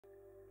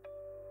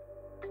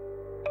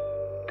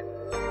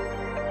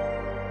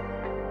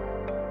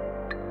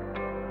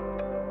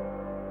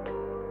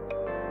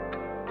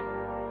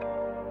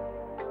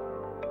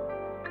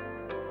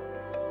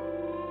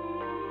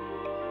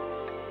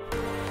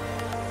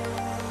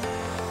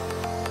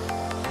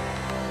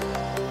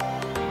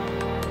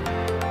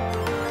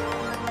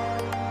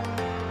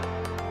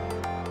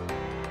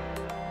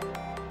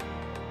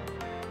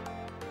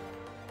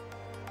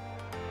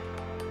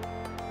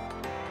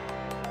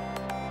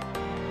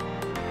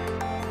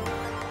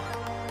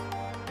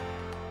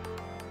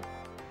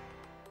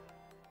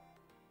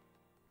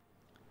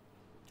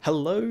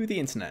Hello the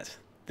internet,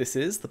 this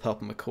is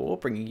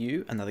ThePurpleMacaw bringing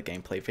you another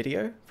gameplay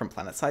video from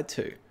Planetside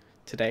 2.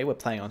 Today we're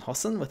playing on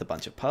Hossen with a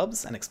bunch of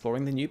pubs and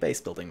exploring the new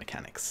base building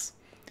mechanics.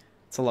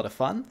 It's a lot of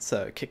fun,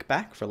 so kick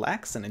back,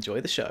 relax and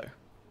enjoy the show.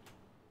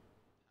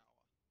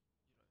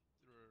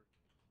 Through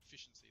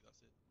efficiency,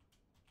 that's it.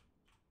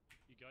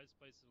 You guys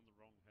placed it on the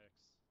wrong hex.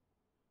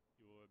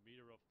 You were a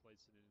meter off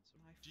placing it in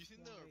some... Do you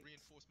think the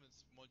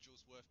reinforcements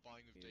module's worth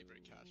buying with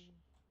Daybreak cash?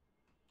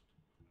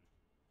 No.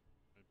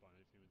 Don't buy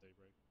anything with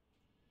Daybreak.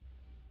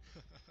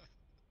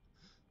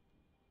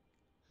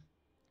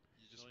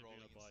 You're just The only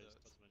rolling thing I buy is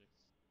inserts. cosmetics.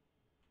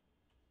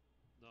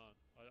 No,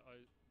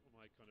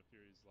 my kind of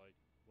theory is like,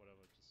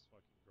 whatever, just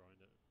fucking grind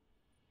it.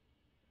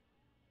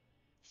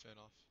 Fair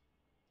enough.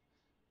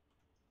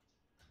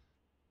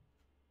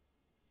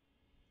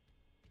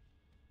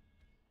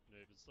 You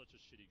know, if it's such a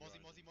shitty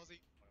Mozzie, grind... Mozzie, Mozzie!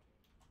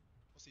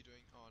 What's he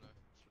doing? Oh no,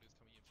 I thought he was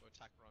coming in for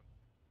attack run.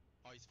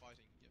 Oh, he's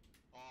fighting, yep.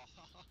 Oh,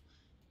 haha!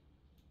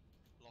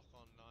 Lock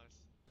on,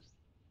 nice.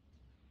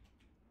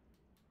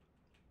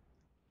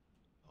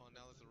 Oh,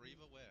 now there's a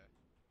Reaver? Where?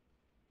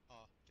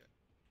 Oh, okay.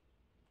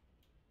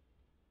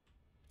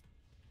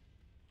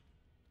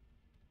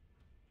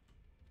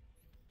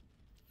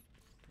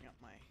 Bring up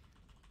my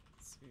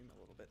zoom a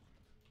little bit.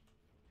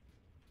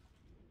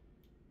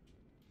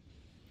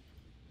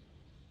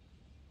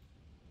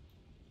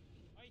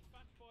 Hey,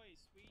 fat boy,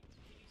 sweet.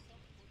 Can you stop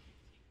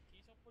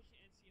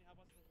pushing NC and help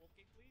us with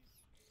walking,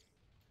 please?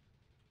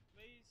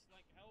 Please,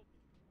 like, help.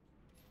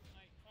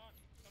 Like, fuck,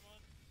 come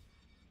on.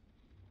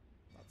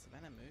 Lots of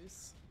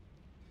enemies.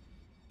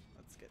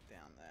 Let's get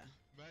down there.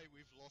 Mate,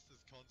 we've lost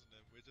this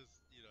continent. We're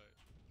just, you know,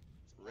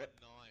 it's Rip.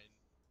 on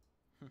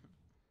 9.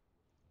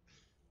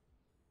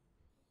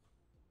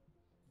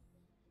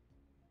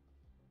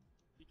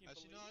 You can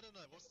Actually, no, believe. I don't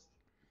know.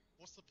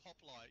 What's the pop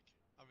like?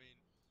 I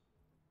mean,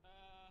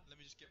 let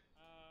me just get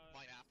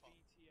my app up.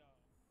 BTR.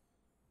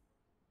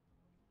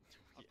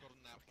 I've got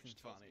an app which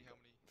fucking tells Varney me how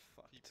got many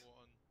fucked. people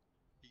on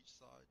each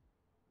side.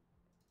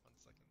 1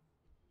 second.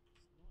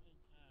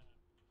 It's not an app.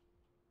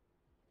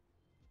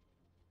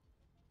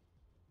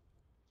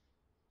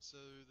 So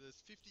there's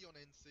 50 on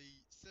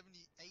NC,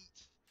 78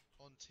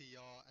 on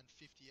TR, and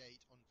 58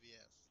 on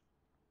VS.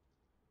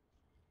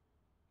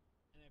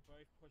 And they're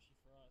both pushy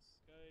for us.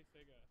 Go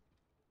figure.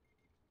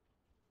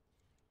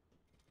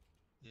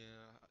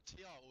 Yeah,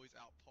 TR always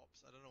out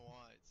pops. I don't know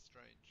why. It's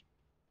strange.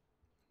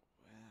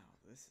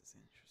 Wow, this is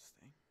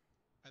interesting.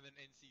 And then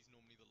NC's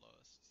normally the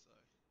lowest, so.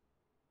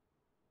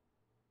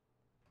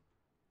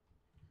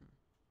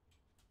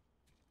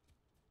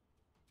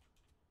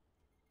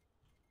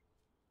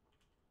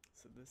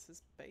 So this is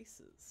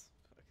bases.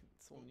 Fucking,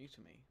 it's all new to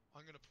me.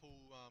 I'm gonna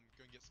pull,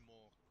 go and get some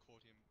more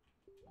Courtium.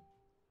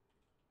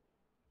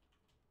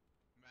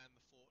 Man the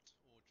fort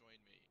or join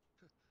me.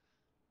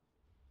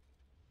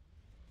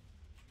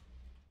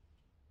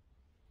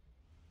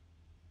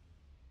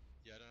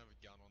 Yeah, I don't have a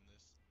gun on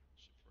this.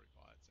 Should probably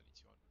buy it. It's only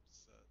 200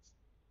 certs.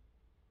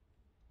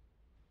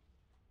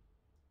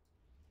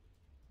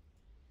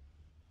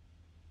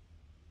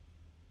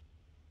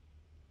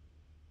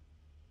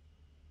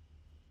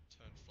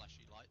 Turn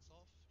flashy lights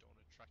off. Don't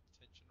want to attract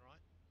attention, right?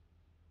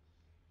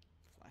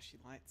 Flashy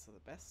lights are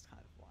the best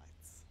kind of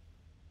lights.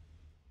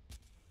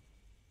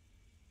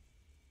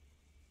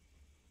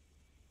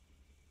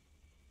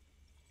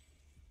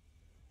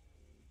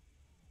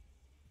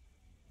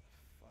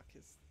 The fuck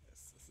is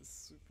this? This is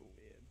super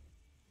weird.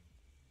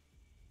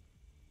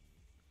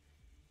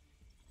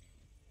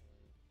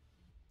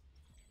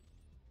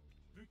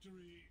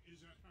 Victory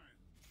is at hand.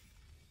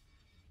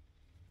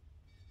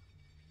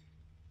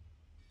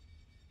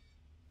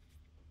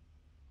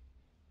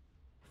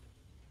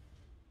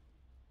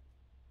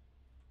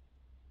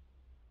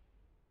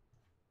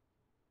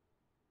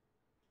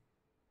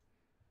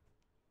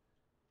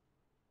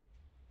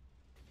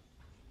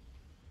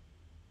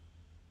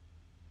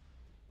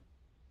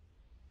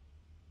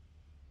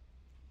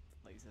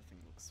 The laser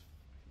thing looks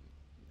fucking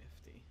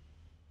nifty.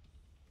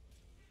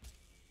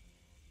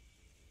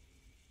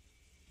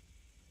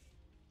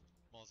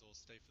 Might as well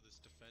stay for this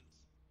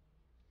defense.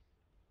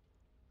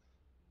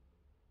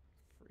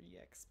 Free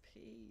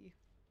XP.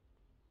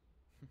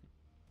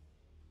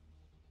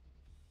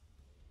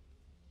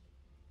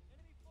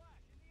 Enemy flash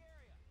in the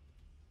area.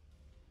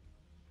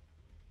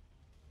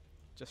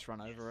 Just run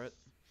over it.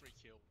 Free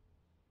kill.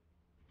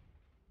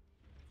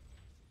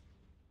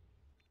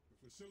 The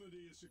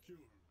facility is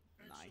secure.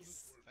 Excellent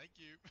Nice. work. Thank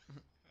you.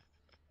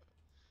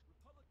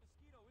 Republic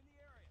mosquito in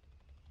the area.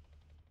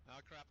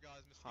 Ah, crap,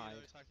 guys. Mosquito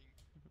Hide. attacking.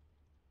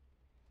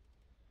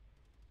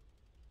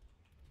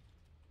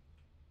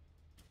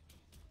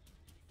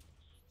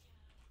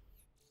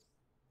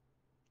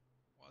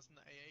 Why isn't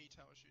the AA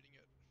tower shooting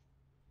it?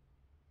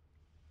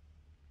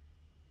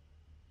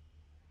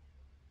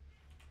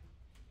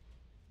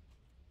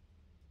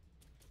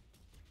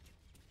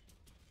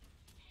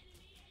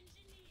 Enemy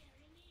engineer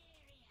in the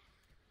area.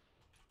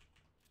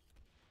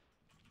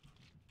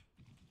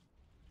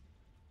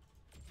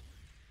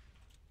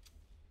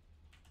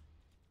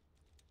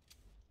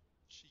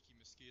 Cheeky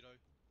mosquito.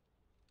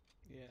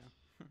 Yeah, Yeah.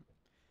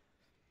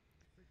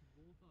 Freaking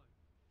wall though.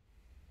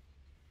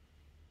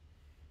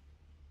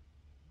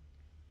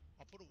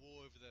 I'll put a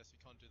wall over there so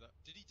you can't do that.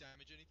 Did he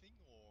damage anything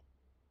or?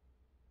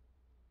 Identified.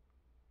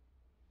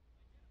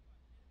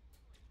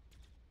 Enemy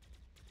liberated.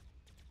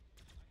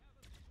 I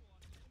have a visual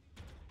on enemy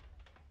liberated.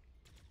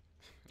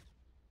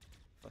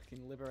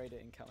 Fucking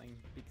liberator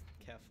incoming. Be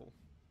careful.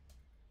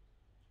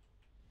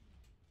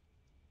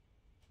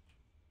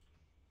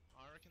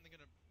 I reckon they're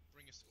gonna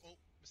bring us. Oh,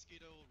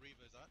 mosquito or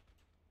reaver is that?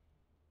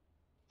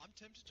 I'm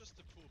tempted just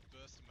to pull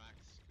burst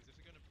max because if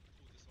they're gonna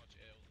pull this much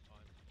air all the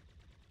time.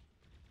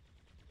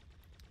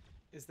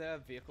 Is there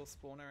a vehicle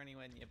spawner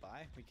anywhere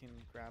nearby? We can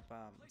grab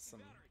some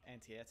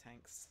anti-air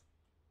tanks.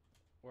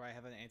 Or I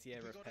have an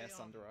anti-air We got repair a,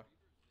 Sunderer.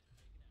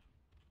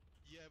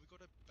 Yeah, we got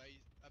a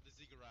base at the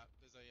ziggurat.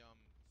 There's a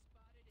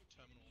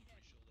terminal. I'm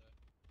pretty sure there.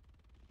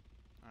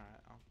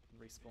 Alright, I'll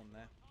respawn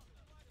there.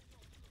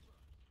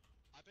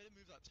 I better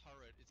move that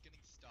turret. It's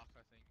getting stuck,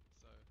 I think.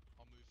 So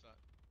I'll move that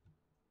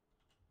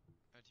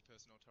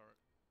anti-personnel turret.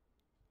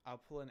 I'll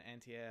pull an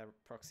anti-air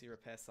proxy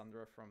repair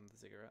Sunderer from the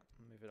ziggurat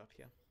and move it up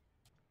here.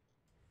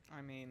 I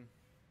mean,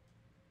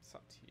 it's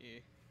up to you.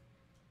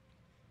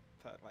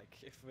 But like,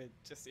 if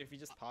you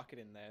just park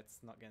it in there, it's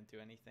not going to do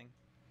anything.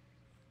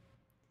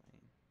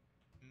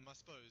 I mean, I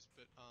suppose,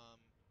 but I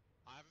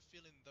have a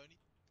feeling the only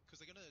because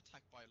they're gonna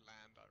attack by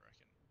land, I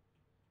reckon.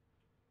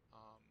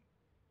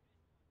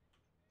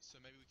 So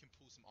maybe we can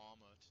pull some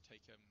armor to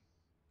take to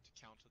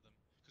counter them,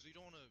 because we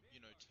don't want to, you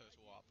know,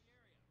 turtle up,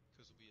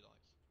 because we'll be like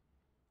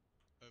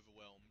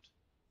overwhelmed.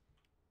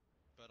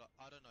 But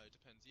I don't know, it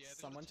depends. Yeah,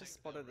 someone just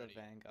spotted a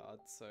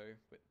Vanguard, so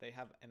they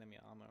have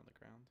enemy armor on the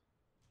ground.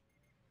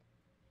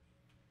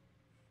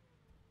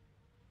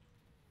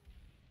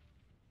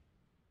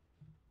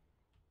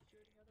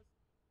 Shooting at us.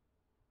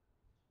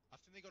 I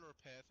think they got a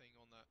repair thing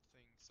on that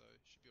thing, so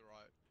it should be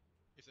alright.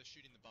 If they're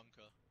shooting the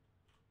bunker.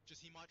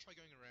 Just he might try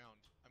going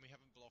around, and we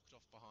haven't blocked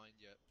off behind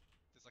yet.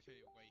 There's like a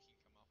way he can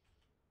come up.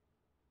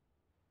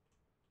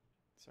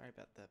 Sorry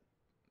about that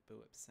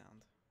boo-up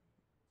sound.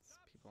 It's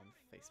people on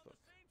Facebook.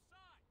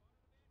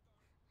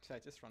 Should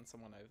I just run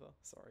someone over?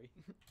 Sorry.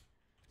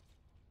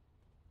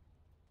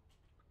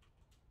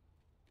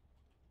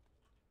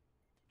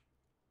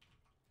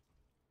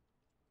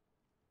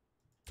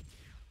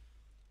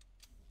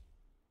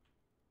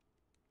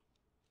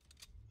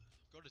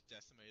 Got a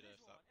decimator if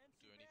that will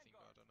do anything,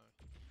 but I don't know.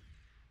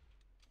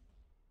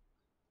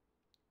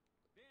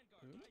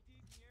 Vanguard, Ooh. ID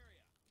in the area.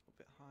 A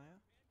bit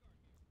higher.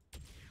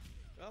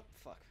 Oh,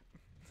 fuck.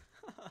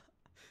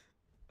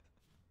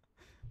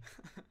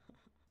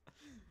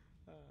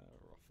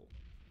 Ruffle.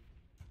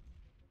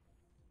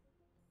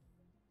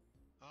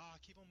 Ah, I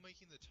keep on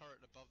making the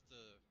turret above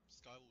the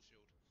skywall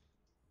shield.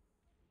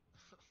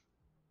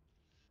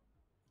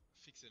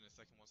 Fix it in a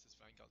second once this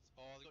Vanguard's...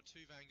 Oh, they got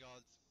 2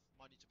 Vanguards.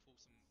 Might need to pull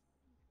some...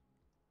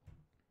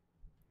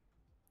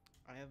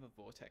 I have a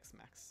Vortex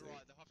Max suit.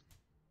 Right, they'll have...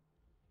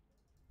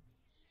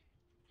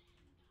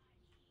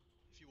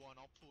 If you want,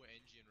 I'll pull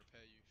Engie and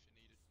repair you if you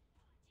need it.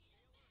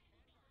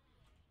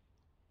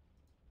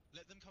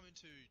 Let them come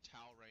into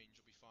tower range,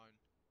 you'll be fine.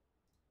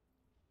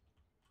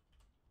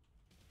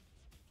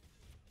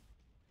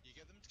 You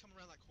get them to come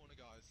around that corner,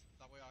 guys.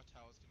 That way our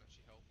towers can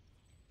actually help.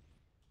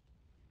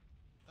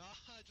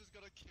 Ah, I just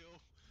got a kill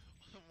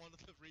on one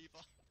of the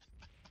Reaver.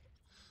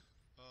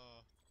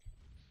 Oh.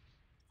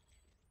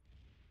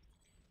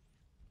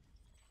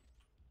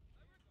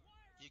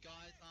 You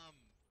guys,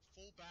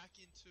 fall back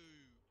into,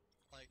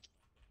 like,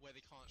 where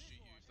they can't shoot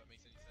you, if that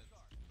makes any sense.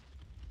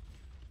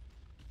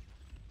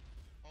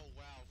 Oh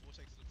wow,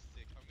 Vortex looks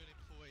sick. I'm gonna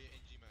pull away your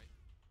NG, mate.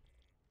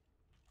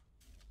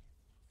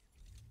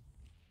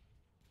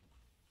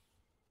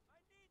 I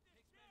need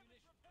this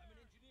damage repaired. I'm an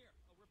engineer.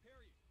 I'll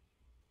repair you.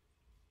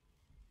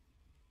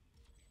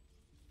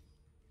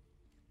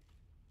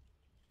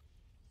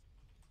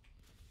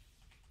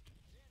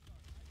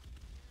 Vanguard, ID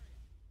in the area.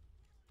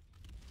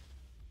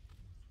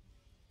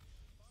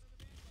 Spotted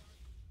a Vanguard.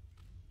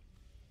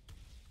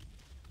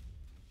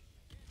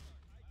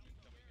 Vanguard, ID in the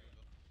Coming area.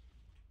 over.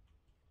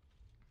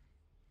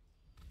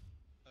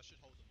 That should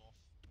hold them off.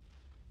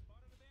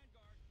 Spotted a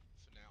Vanguard.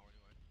 For now,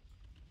 anyway.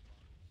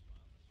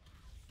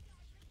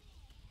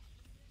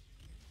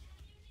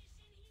 Ammunition here.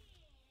 Visual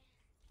on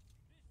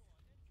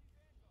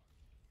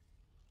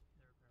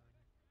NC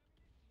Vanguard.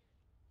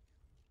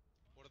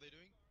 What are they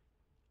doing?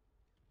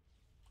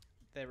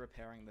 They're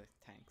repairing the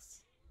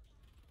tanks.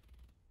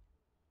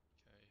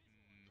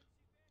 Okay,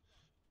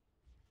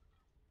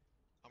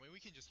 I mean, we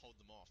can just hold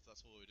them off.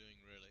 That's all we're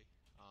doing, really.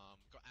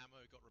 Got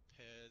ammo, got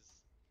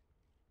repairs.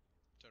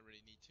 Don't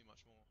really need too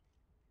much more.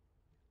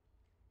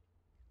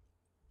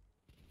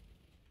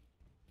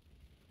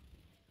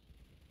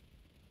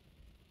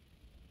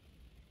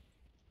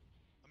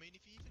 I mean,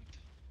 if you even...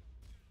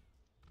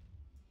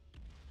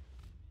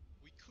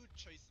 We could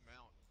chase them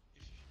out,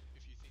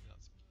 if you think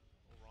that's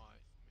alright.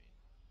 I mean...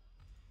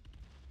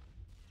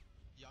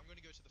 Yeah, I'm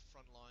gonna go to the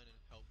front line and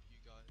help you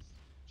guys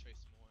chase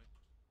them away.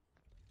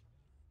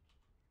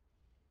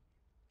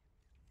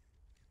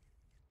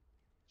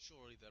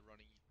 Surely they're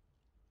running.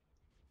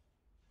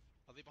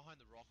 Are they behind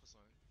the rock or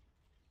something?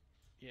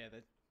 Yeah,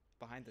 they're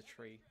behind the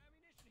tree.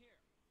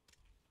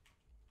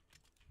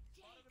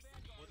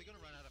 Well, they're gonna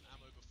run out of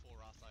ammo before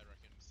us, I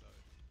reckon. So,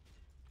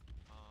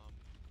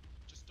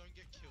 just don't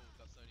get killed.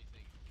 That's the only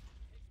thing.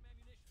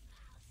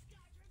 I'll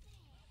start repair.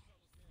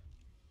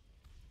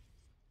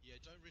 Yeah,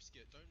 don't risk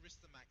it. Don't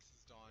risk the maxes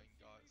dying,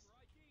 guys.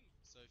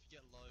 So if you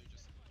get low,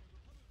 just...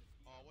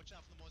 Oh, watch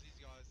out for the mozzies,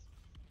 guys.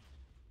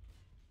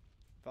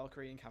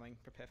 Valkyrie incoming.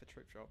 Prepare for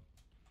troop drop.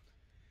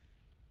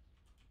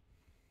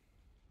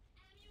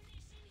 Ammunition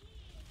here.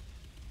 I can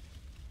repair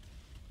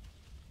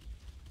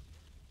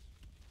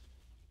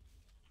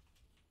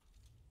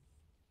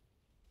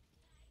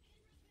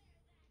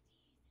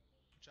that easily.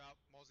 Watch out,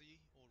 mozzie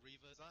or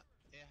reaver. Is that?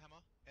 Air hammer.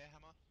 Air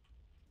hammer.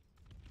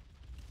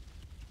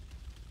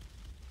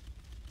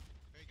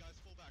 Okay, guys,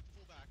 fall back.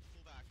 Fall back.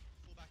 Fall back.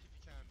 Fall back if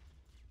you can.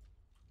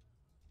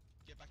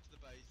 Get back to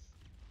the base.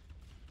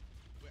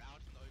 We're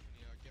out in the open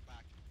here. Get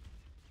back.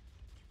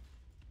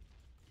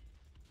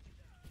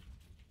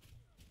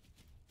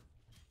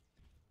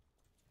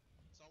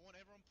 So I want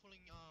everyone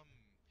pulling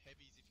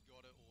heavies if you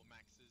got it, or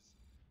maxes,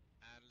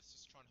 and let's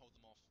just try and hold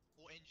them off.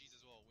 Or NGs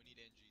as well. We need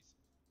NGs.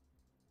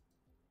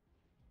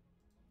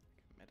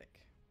 Medic.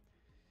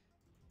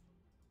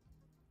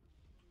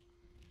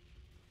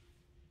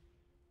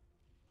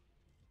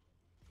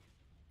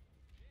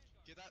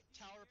 Get that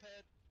tower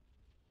repaired.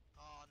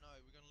 Oh no,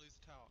 we're gonna lose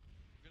the tower.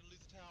 We're gonna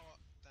lose the tower.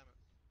 Damn it.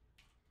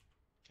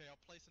 Okay, I'll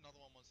place another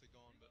one once they're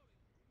gone, but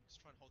just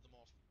try and hold them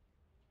off.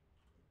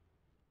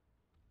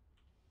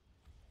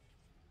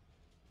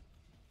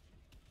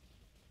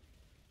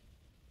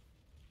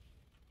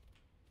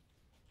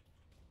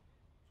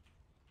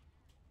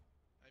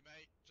 Hey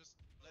mate, just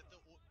let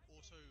the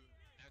auto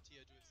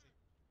anti-air do its thing.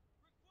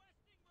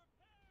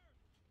 Requesting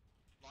repairs.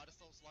 Light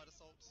assaults, light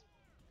assaults.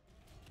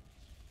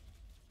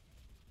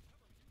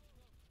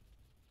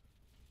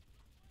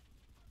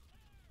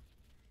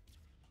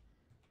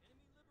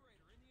 Enemy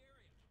liberator in the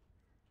area.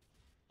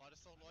 Light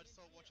assault,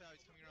 watch out,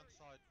 he's coming around the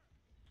side.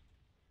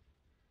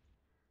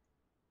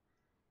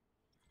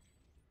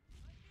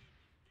 I need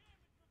this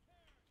damage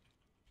repaired.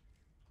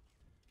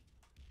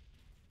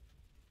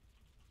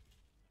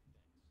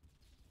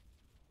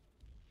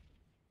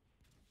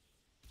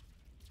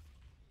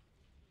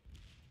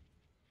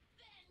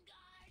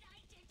 Vanguard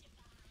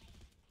identified.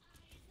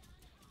 Eyes on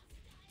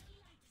hostile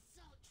light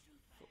assault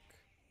trooper. Fuck.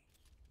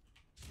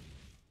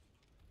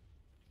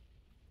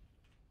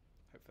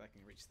 Hopefully I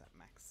can reach that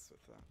max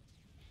with that.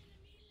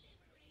 Enemy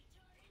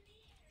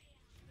liberator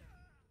in the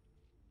area.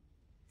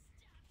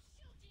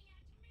 Stop shooting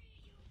at me,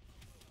 you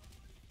fool!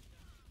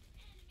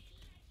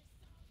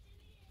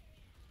 Enemy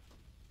light assault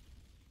in the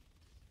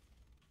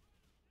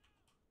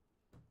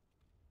area.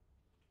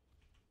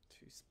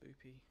 Too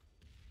spoopy.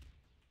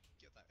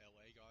 Get that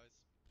LA, guys.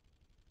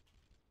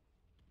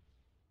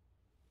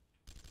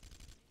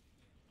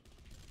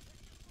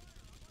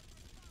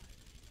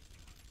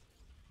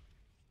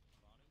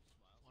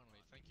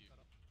 Finally, thank you.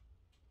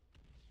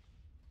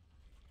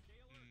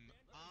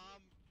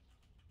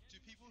 Do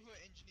people who are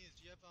engineers,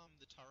 do you have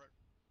the turret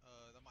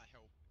that might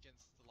help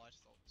against the light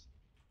assaults?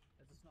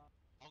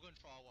 I'll go and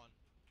try one.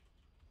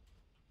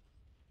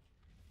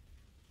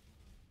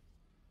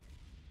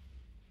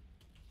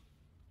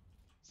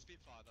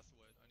 Spitfire, that's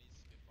the word. I need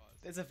Spitfires.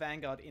 There's a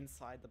Vanguard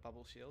inside the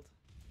bubble shield.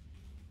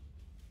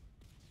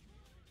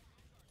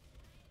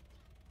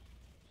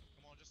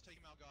 Come on, just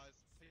take him out, guys.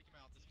 Take him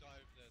out. This guy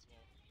over there as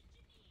well.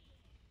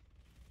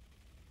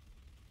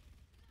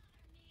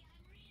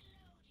 Cover me,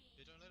 I'm reloading.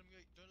 Yeah,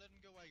 don't let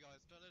him go away,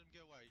 guys. Don't let him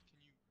go away. Can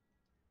you?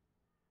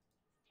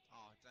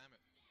 Ah, damn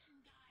it.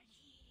 Vanguard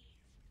here.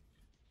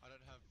 I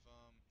don't have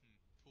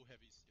full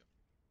heavies. Yep.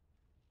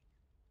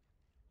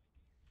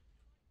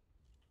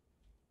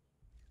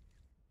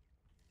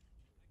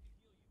 I can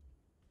heal you.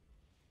 Enemy liberator.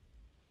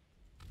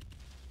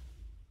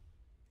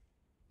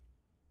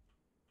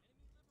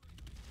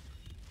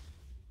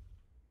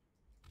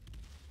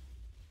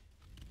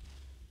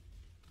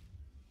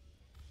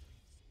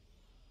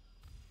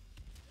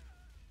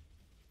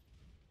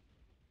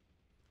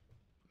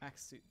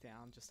 Max suit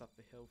down just up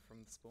the hill from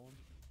the spawn.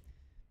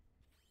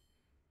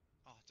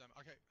 Ah, damn it.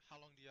 Okay,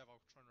 how long do you have? I'll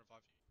try and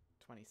revive you.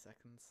 20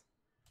 seconds.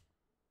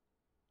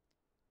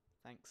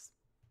 Thanks.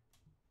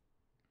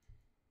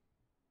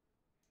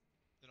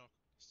 Then I'll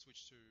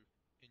switch to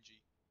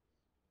NG.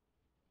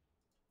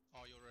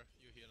 Oh, you're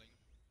healing.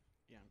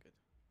 Yeah, I'm good.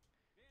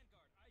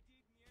 Vanguard ID'd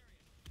in the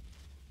area.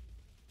 Vanguard.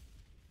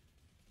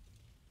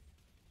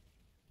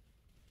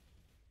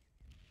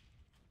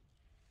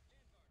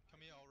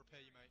 Come here, I'll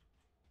repair you, mate.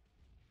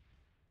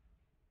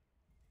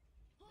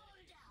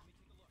 Hold up.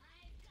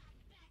 I've got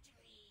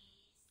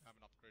batteries. I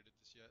haven't upgraded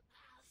this yet.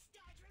 I'll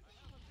start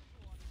repair.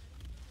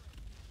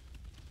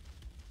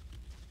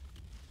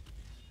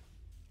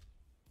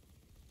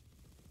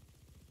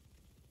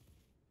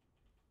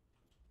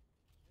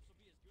 This will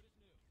be as good as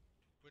new.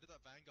 Where did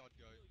that Vanguard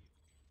go?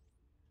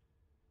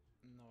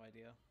 No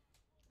idea.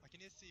 I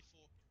can hear C4.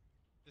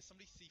 There's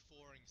somebody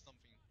C4ing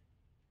something.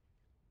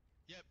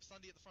 Yep,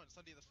 Sunday at the front.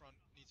 Sunday at the front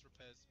needs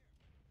repairs.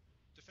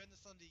 Defend the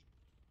Sunday.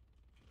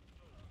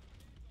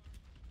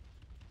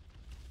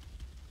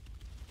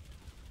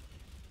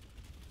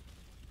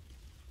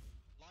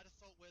 Light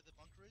assault where the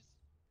bunker is.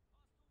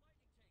 Hostile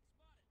lightning tank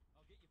spotted.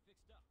 I'll get you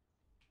fixed up.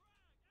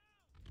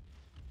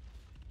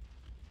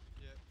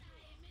 Yeah.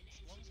 I'm an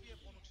As long as we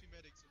have one or engineer. two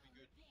medics, it'll be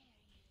good. Repair you.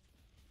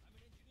 I'm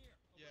an engineer.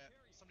 I'll Yeah.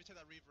 repair you. Somebody take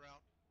that Reaver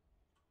out.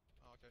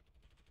 Oh, okay.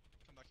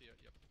 Come back here.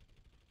 Yep.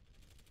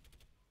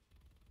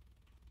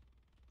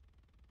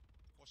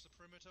 Watch the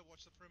perimeter.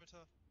 Watch the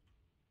perimeter.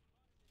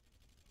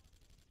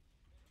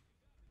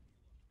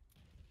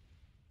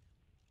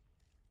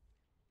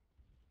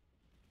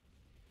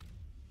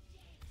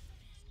 Take some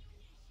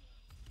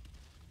ammunition.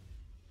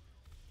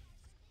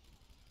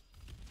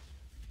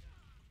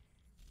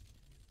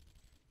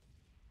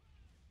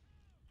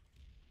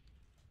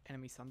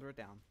 Enemy Sunder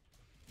down.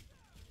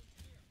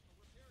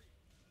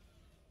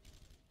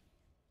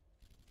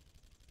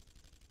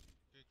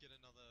 Go get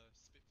another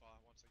Spitfire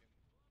once again.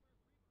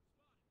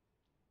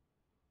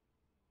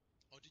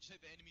 Oh, did you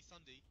take the enemy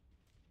Sunday?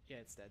 Yeah,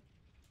 it's dead.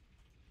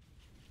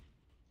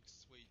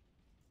 Sweet.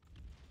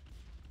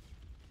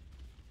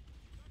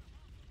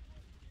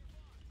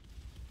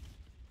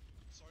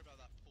 Sorry about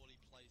that poorly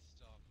placed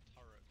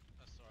turret.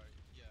 Sorry,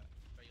 yeah,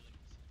 failing.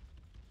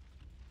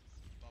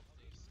 It's above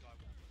the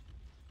skywalk.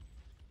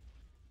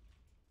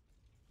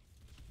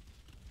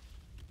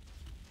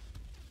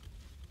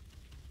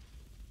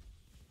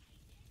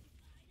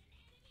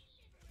 Identified an enemy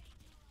liberator.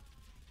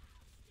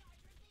 I'll start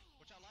repair.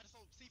 Watch out, light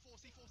assault! C4,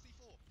 C4,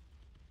 C4!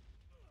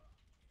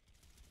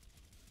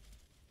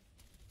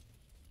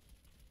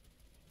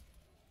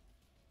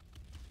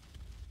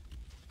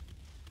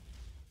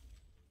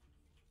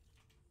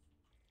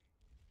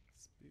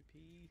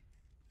 Spoopy.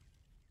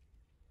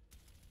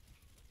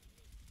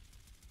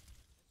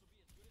 This will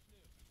be as good as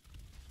new.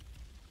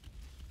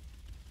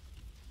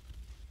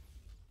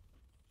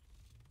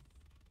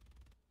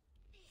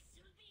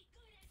 This will be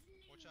good as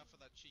new. Watch out for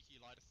that cheeky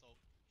light assault.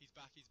 He's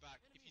back, he's back.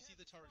 If Enemy you see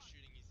the heavy turret spotted.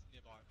 shooting, he's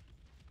nearby.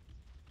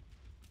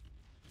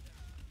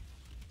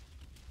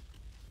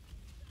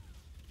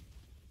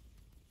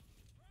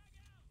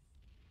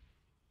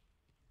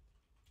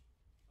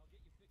 I'll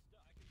get you fixed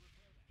up. I can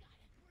repair that. Got a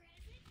present for you.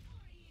 I've got ammo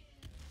for you here.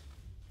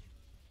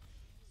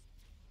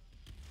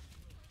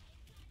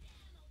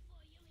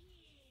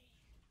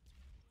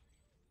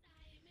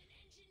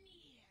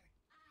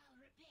 I am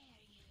an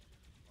engineer.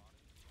 I'll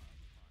repair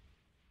you.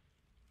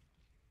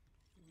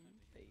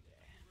 Baby.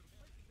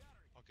 Replacing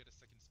battery. I'll get a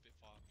second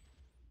Spitfire.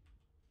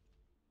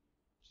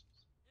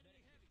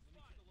 Enemy heavy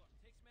spotted. Take a look.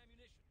 Take some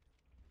ammunition.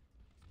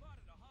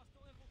 Spotted a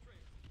hostile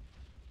infiltrator.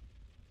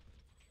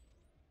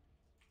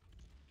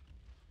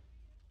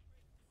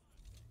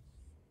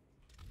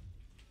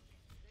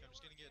 Okay, I'm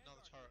just gonna get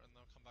another turret and then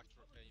I'll come back to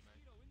repair you,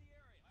 mate. Mosquito in the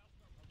area.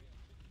 I'll get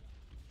you fixed up.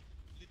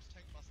 Lib's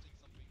tank busting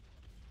something.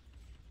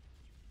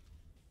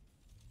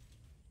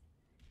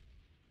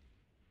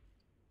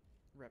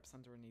 Rep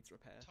Sunder needs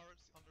repair.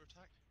 Turret's under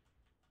attack.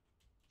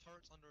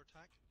 Turret's under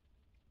attack.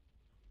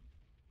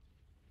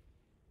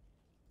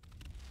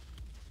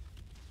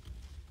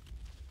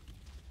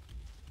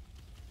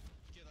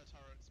 Get that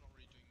turret, it's not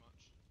really doing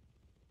much.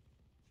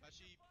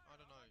 Actually, I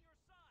don't know. On your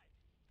side.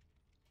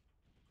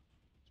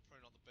 It's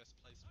probably not the best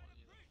placed one I'd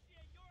either.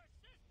 appreciate your assistance.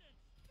 Stay alert.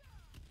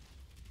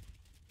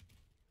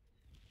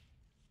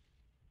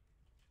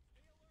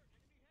 Enemy heavy.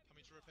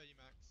 Coming to repair you,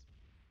 Max.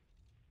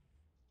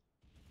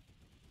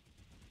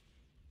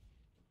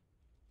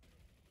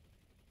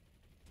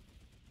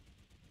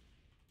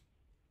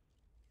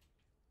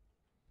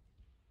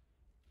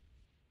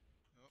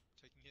 Oh,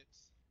 taking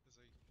hits. There's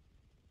a...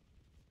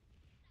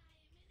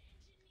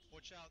 I am an engineer.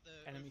 Watch out,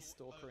 the Enemy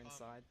stalker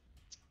inside.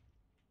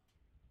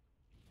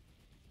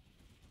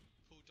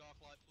 Pull dark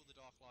light, pull the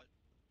dark light.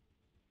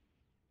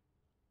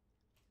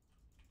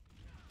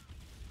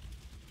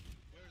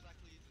 Where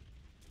exactly is it?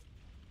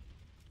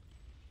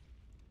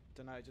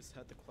 Dunno, I just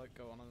heard the cloak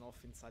go on and off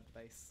inside the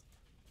base.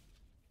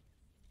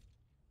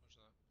 Watch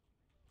that.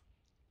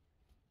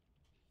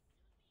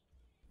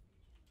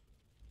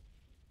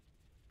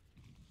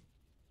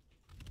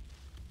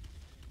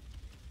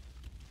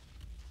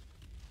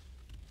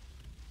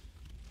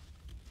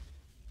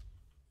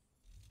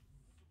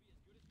 This will be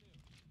as good as new.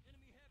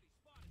 Enemy heavy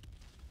spotted.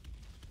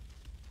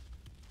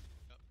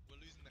 Yep,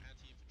 we're losing the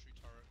anti-infantry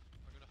turret.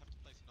 I'm gonna have to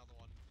place another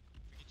one.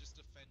 If we can just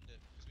defend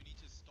it, because we need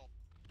to stop...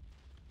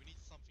 We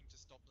need something to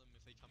stop them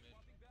if they come in.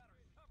 Swapping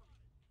battery. Cover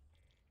me.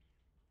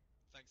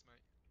 Thanks,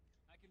 mate.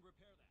 I can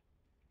repair that.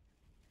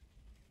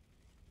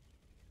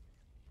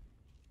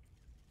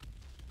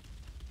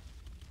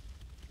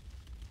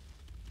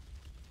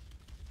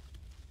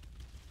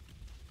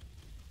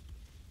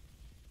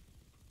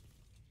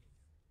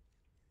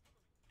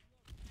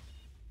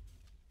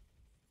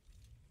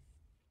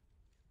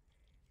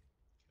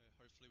 Okay,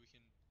 hopefully we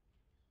can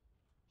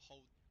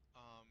hold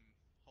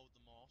hold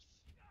them off.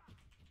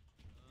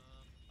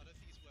 I don't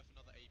think it's worth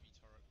another AV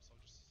turret, so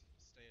I'll just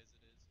stay as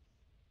it is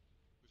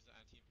with the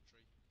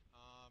anti-infantry.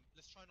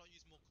 Let's try not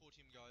use more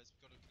Cortium, guys.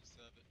 We've got to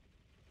conserve it.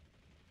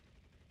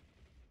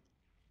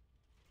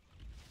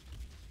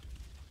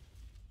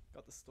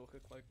 Got the stalker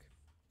cloak.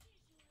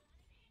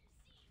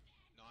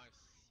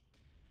 Nice.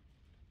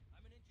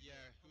 I'm an engineer.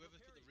 Yeah, I'll whoever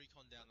repair put the you.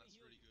 recon down, Let me that's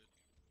heal really you. good.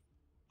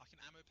 I can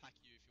ammo pack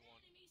you if you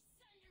want. Enemy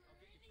sunderer I'll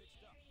get you in the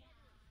fixed up. area.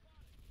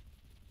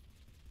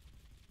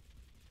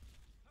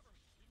 Cover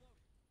me.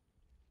 Reloading.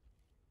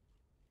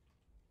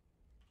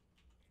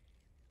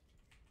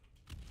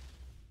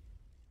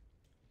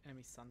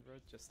 Enemy Sunderer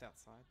just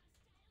outside. Hostile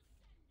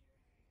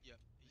sunderer.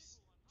 Yep,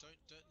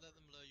 don't let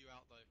them lure you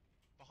out though.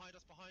 Behind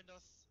us,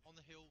 on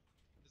the hill.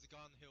 There's a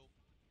guy on the hill.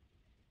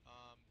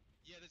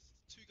 Yeah, there's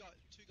two guys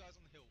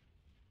on the hill.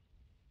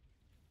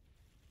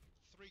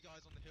 3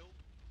 guys on the hill.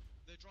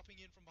 They're dropping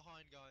in from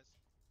behind, guys.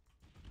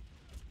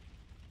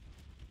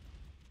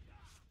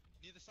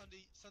 Near the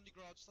Sunday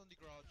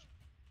garage.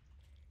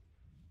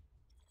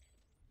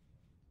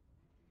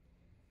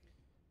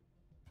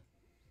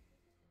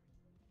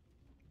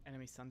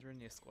 Enemy Sunderer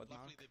near squad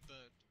Luckily mark. they're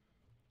burnt.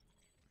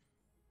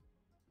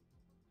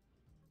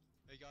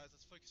 Hey guys,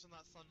 let's focus on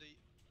that Sunday.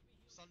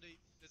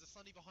 There's a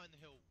Sunday behind the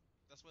hill.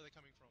 That's where they're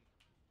coming from.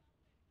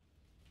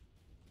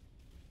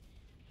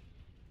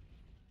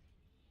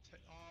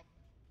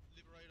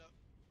 Liberator.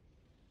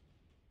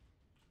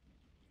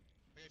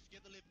 Okay,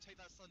 forget the lib, take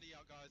that Sunday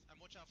out, guys, and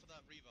watch out for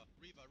that Reaver.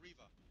 Reaver.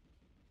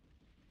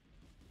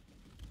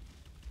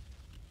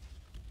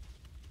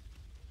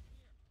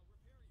 Engineer, I'll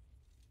repair you.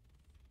 Ammunition.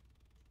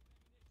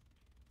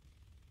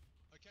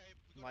 Okay,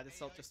 we got Might an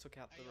assault AI just took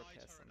out the AI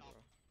repair turret up.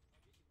 Sunderer. I'll get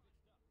you fixed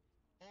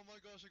up. Oh my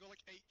gosh, I got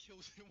like 8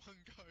 kills in one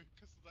go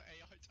because of the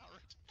AI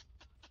turret.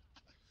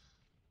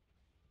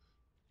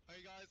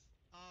 Hey guys,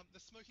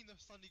 they're smoking the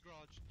Sunday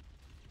garage.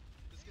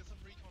 Let's get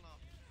some recon up.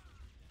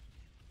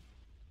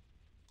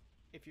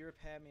 If you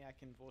repair me, I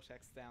can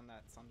vortex down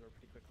that Sunderer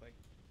pretty quickly.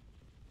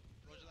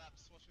 Roger that,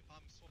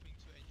 I'm swapping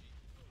to NG.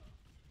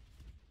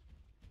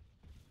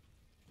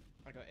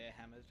 I got air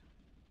hammered.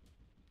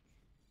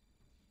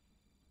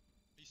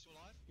 Are you still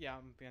alive? Yeah,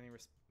 I'm getting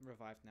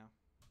revived now.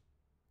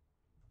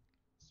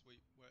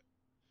 Sweet,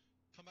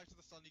 come back to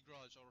the Sunday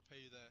garage, I'll repair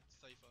you there, it's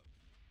safer.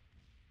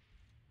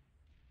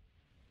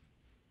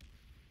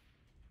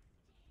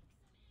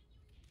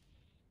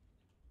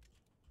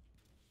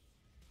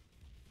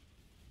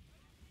 Take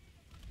some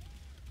ammunition.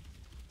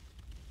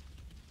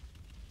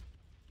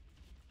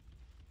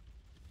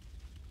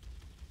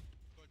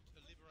 Got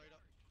a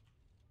Liberator.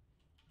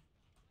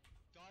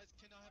 Guys,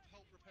 can I have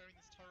help repairing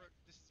this turret?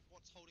 This is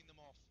what's holding them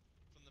off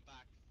from the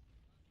back.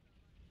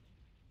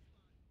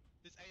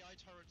 This AI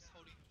turret's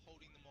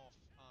holding them off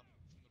from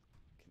the...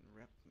 Can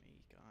rep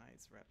me,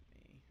 guys, rep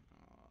me.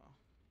 Oh.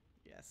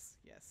 Yes.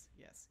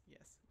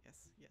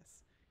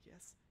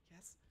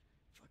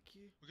 Fuck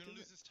you. We're gonna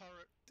Do lose it. this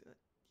turret. Do it.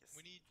 Yes.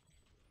 We need...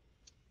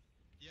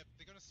 Yep,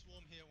 they're gonna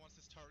swarm here once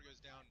this turret goes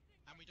down.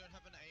 And we don't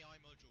have an AI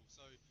module,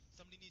 so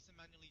somebody needs to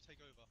manually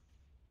take over.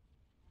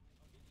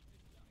 I'll get you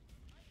fixed up.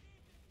 I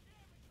need this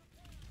damage repair. I'll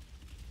start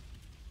repair.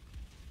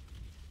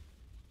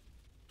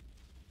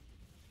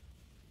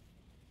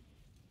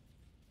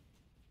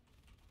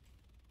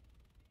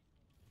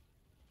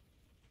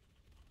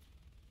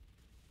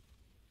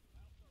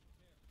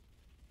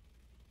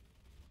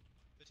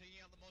 They're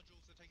taking out the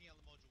modules,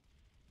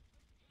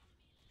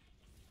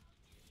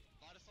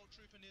 Light assault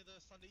trooper near the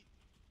Sunday.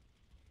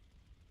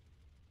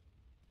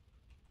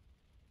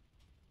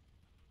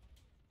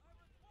 I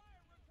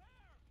require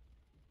repair.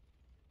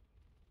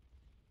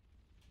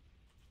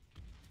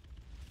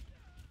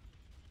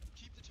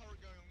 Keep the turret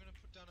going, I'm gonna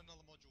put down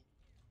another module.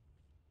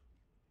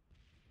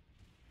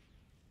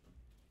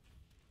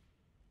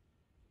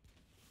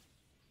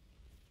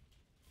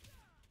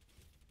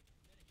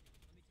 Medic,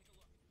 let me take a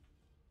look.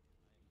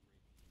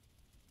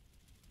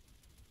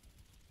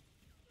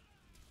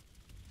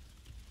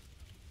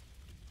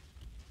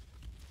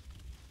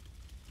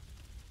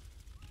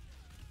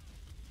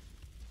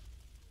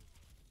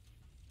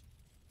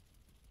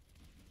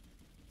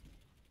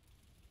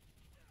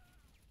 I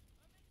am great.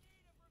 I'm in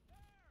need of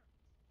repair.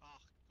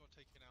 Ah, got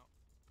taken out.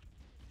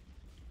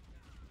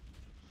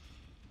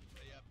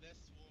 Yeah, they're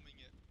swarming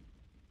it.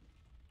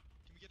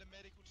 Can we get a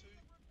medic or two?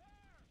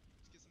 Repair.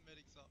 Let's get some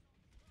medics up.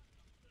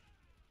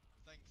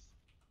 Thanks.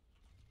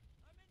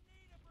 I'm in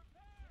need of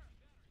repair.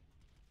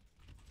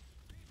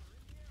 Reaver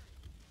in the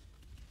area.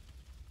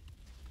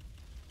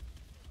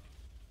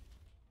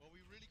 Well,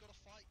 we really gotta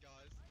fight,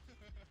 guys.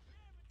 Damage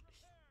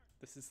repair.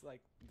 This is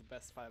like the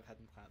best fight I've had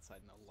in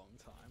Planetside in a long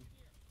time.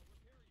 Here, I'll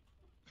repair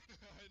you.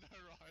 I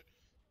know, right?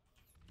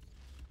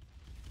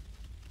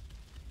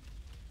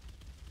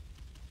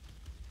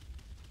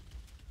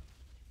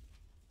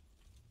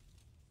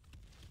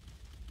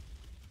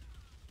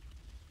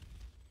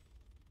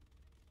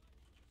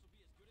 This will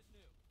be as good as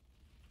new.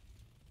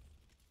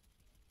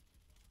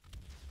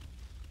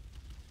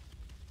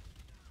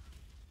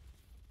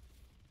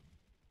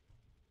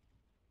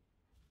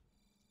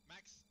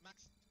 Max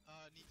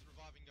needs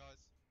reviving, guys.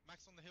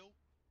 Max on the hill.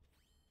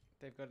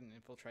 They've got an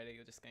infiltrator,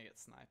 you're just gonna get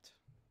sniped.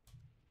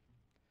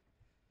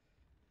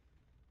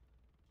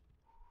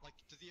 Like,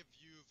 does he have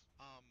view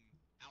of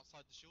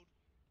outside the shield?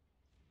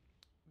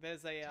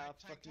 There's a Tank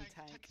fucking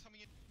tank.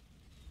 coming in.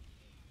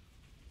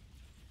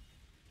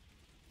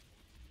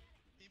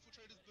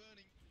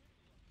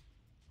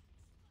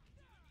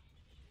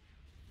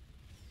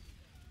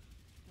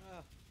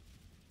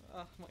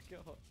 my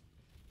god.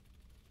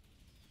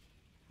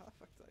 How the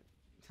fuck did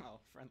I... Oh,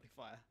 friendly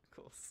fire, of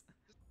course.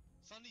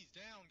 Sunny's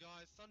down,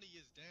 guys. Sunny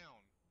is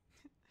down.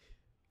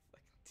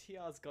 Like,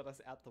 TR's got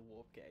us out the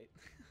warp gate.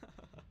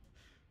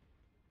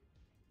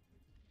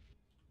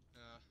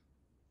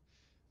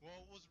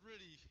 Well, it was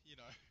really, you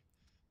know,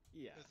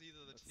 Yeah. it was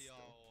either the but TR still.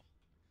 or,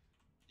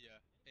 yeah,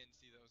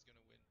 NC that was gonna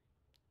win.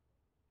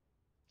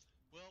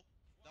 Well,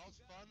 that was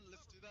fun.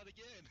 Let's do that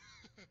again.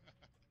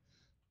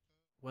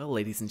 Well,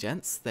 ladies and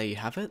gents, there you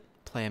have it.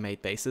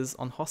 Player-made bases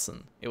on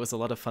Hossen. It was a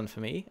lot of fun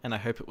for me, and I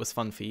hope it was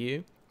fun for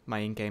you. My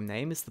in-game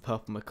name is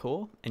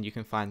ThePurpleMacaw, and you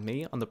can find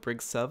me on the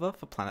Briggs server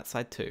for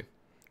Planetside 2.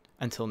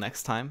 Until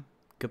next time,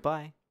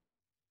 goodbye.